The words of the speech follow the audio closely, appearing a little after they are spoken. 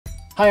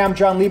Hi, I'm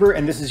Jon Lieber,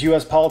 and this is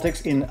U.S.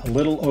 Politics in a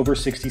little over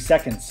 60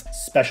 seconds,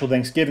 special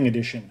Thanksgiving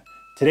edition.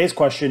 Today's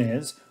question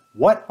is,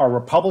 what are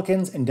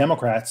Republicans and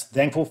Democrats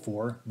thankful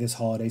for this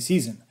holiday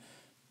season?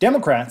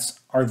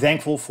 Democrats are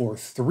thankful for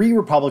 3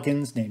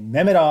 Republicans named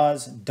Mehmet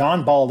Oz,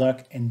 Don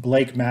Bolduc, and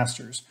Blake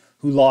Masters,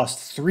 who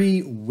lost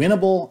 3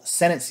 winnable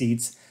Senate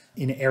seats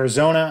in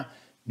Arizona,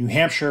 New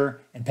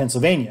Hampshire, and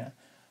Pennsylvania,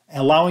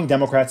 allowing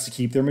Democrats to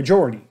keep their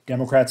majority.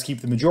 Democrats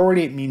keep the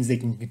majority, it means they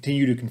can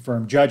continue to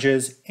confirm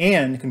judges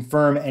and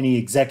confirm any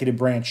executive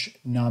branch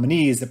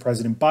nominees that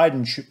President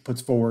Biden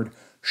puts forward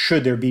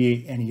should there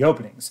be any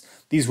openings.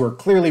 These were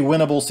clearly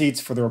winnable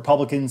seats for the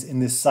Republicans in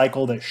this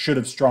cycle that should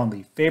have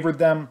strongly favored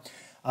them.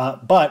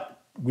 But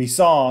we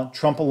saw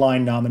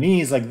Trump-aligned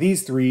nominees like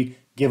these 3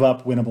 give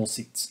up winnable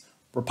seats.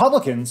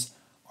 Republicans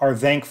are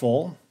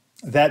thankful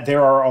that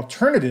there are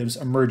alternatives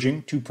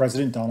emerging to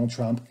President Donald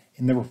Trump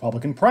in the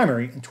Republican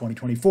primary in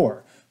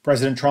 2024.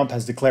 President Trump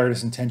has declared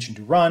his intention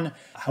to run.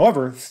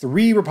 However,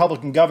 3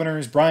 Republican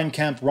governors, Brian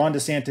Kemp, Ron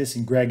DeSantis,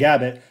 and Greg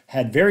Abbott,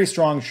 had very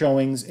strong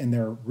showings in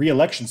their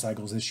re-election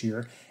cycles this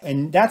year,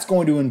 and that's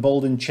going to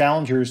embolden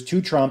challengers to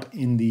Trump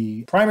in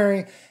the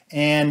primary,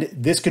 and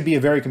this could be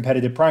a very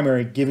competitive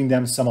primary, giving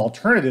them some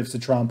alternatives to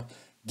Trump,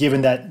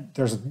 given that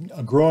there's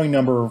a growing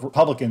number of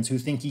Republicans who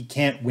think he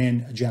can't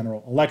win a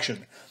general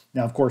election.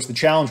 Now, of course, the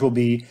challenge will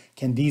be,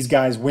 can these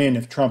guys win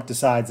if Trump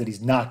decides that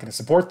he's not going to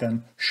support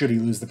them, should he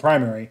lose the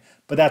primary?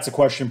 But that's a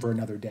question for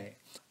another day.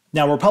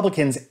 Now,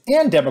 Republicans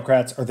and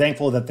Democrats are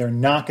thankful that they're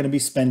not going to be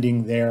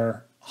spending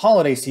their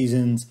holiday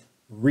seasons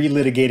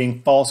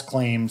relitigating false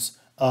claims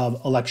of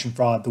election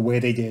fraud the way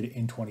they did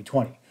in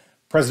 2020.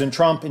 President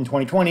Trump in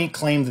 2020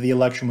 claimed that the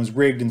election was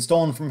rigged and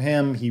stolen from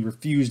him. He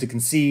refused to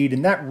concede,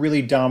 and that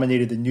really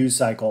dominated the news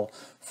cycle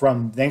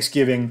from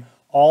Thanksgiving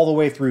all the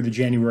way through the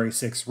January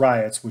 6th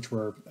riots, which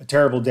were a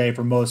terrible day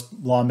for most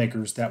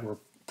lawmakers that were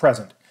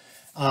present.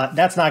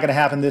 That's not going to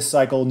happen this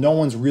cycle. No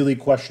one's really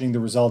questioning the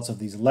results of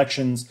these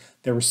elections.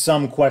 There were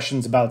some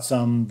questions about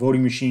some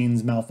voting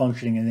machines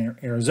malfunctioning in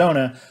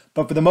Arizona,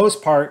 but for the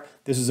most part,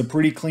 this is a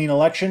pretty clean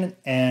election,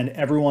 and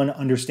everyone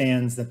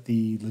understands that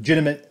the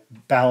legitimate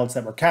ballots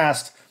that were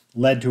cast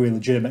led to a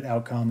legitimate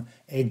outcome.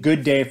 A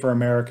good day for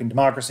American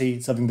democracy,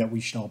 something that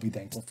we should all be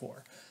thankful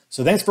for.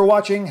 So thanks for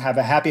watching. Have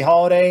a happy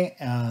holiday.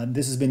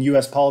 This has been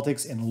U.S.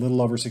 Politics in a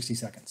little over 60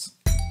 seconds.